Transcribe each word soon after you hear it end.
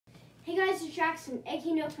Hey guys, it's Jackson,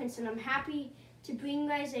 aka No Prince, and I'm happy to bring you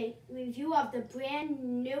guys a review of the brand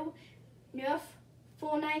new Nerf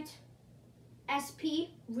Fortnite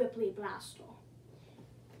SP Ridley Blaster.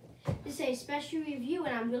 This is a special review,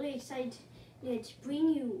 and I'm really excited to bring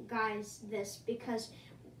you guys this because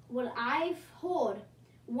what I've heard,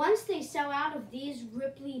 once they sell out of these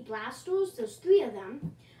Ridley Blasters, there's 3 of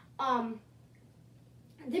them,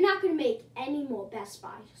 they're not going to make any more Best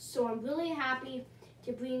Buy. So I'm really happy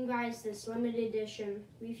to bring you guys this limited edition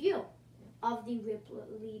review of the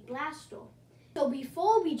Ridley Blaster. So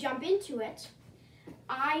before we jump into it,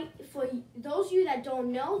 for those of you that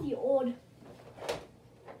don't know, the old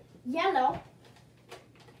yellow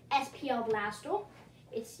SPL Blaster,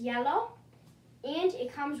 it's yellow and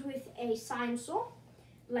it comes with a silencer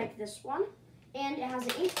like this one, and it has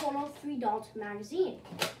an internal 3-dot magazine.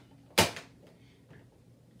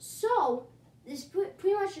 So this is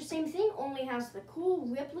pretty much the same thing, only has the cool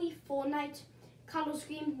Ridley Fortnite color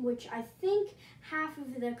scheme, which I think half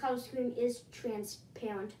of the color scheme is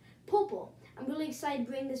transparent purple. I'm really excited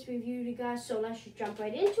to bring this review to you guys, so let's just jump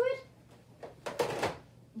right into it.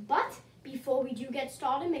 But before we do get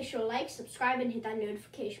started, make sure to like, subscribe, and hit that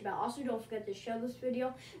notification bell. Also, don't forget to share this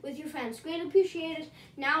video with your friends. Greatly appreciated.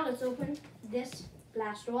 Now let's open this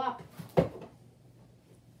blaster up.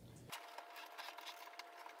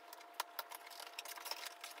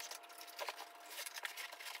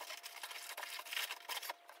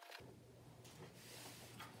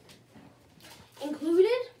 Included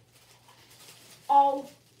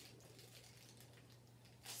all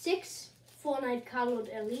 6 Fortnite colored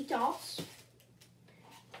elite dots,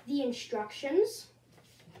 the instructions,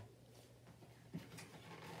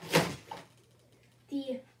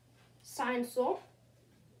 the silencer,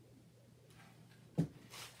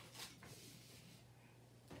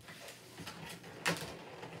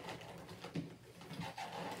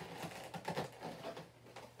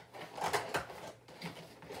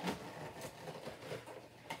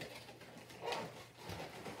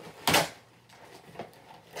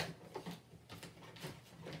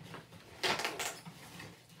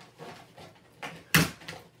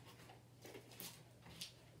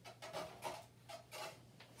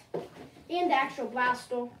 and the actual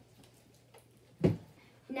blaster.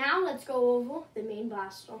 Now let's go over the main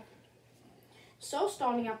blaster. So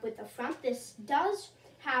starting up with the front, this does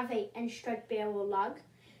have a end strike barrel lug,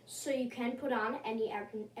 so you can put on any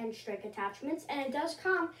end strike attachments, and it does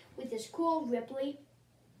come with this cool Ridley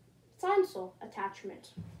silencer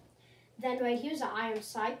attachment. Then right here's an iron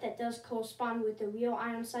sight that does correspond with the real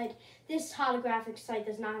iron sight. This holographic sight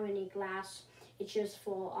does not have any glass. It's just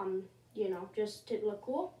for just to look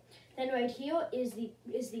cool. Then right here is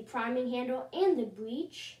the priming handle and the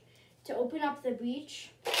breech. To open up the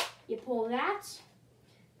breech, you pull that.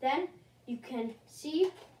 Then you can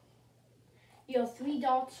see your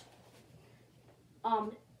 3-dot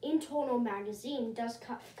internal magazine does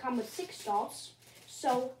come with 6 dots,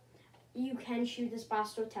 so you can shoot this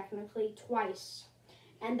blaster technically twice.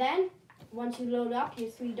 And then once you load up your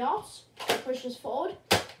 3 dots, you push this forward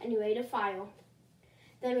and you're ready to fire.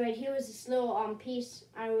 Then right here is this little piece.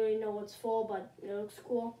 I don't really know what it's for, but it looks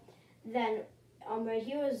cool. Then right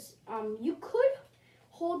here is you could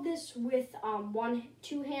hold this with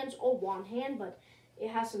 2 hands or 1 hand, but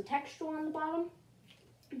it has some texture on the bottom.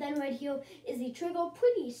 Then right here is the trigger,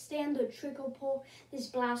 pretty standard trigger pull. This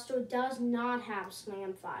blaster does not have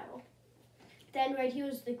slam file. Then right here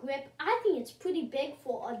is the grip. I think it's pretty big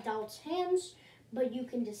for adults' hands, but you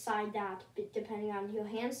can decide that depending on your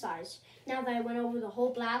hand size. Now that I went over the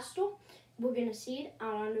whole blaster, we're gonna see it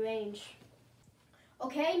out on the range.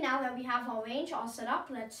 Okay, now that we have our range all set up,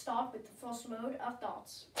 let's start with the first load of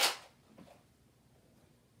dots.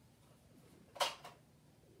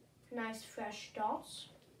 Nice fresh dots.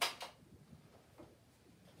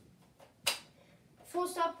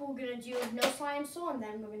 First up, we're gonna do no silencer, and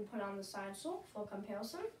then we're gonna put on the silencer for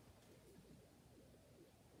comparison.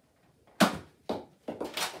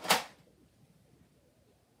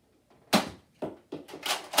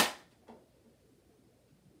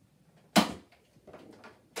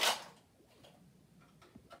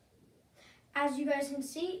 As you guys can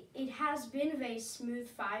see, it has been very smooth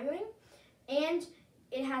firing, and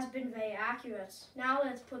it has been very accurate. Now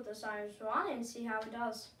let's put the silencer on and see how it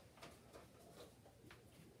does.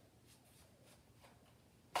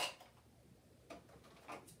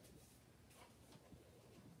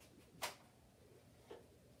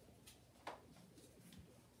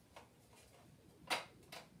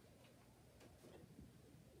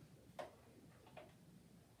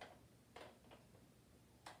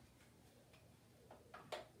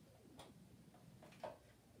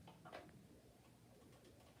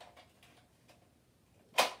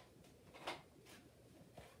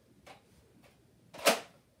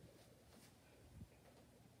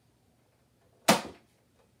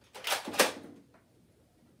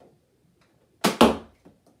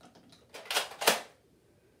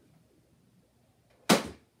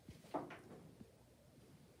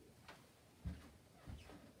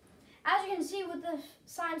 as you can see with the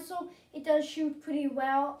Science Soul, it does shoot pretty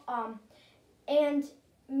well. And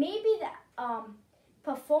maybe the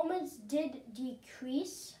performance did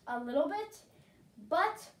decrease a little bit,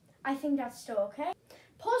 but I think that's still okay.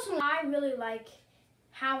 Personally, I really like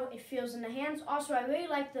how it feels in the hands. Also, I really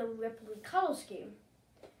like the Ridley color scheme.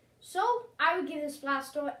 So I would give this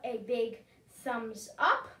blaster a big thumbs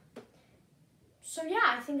up. So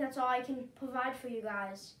yeah, I think that's all I can provide for you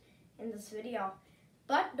guys in this video.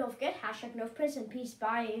 But don't forget, #NerfPrince and peace.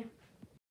 Bye.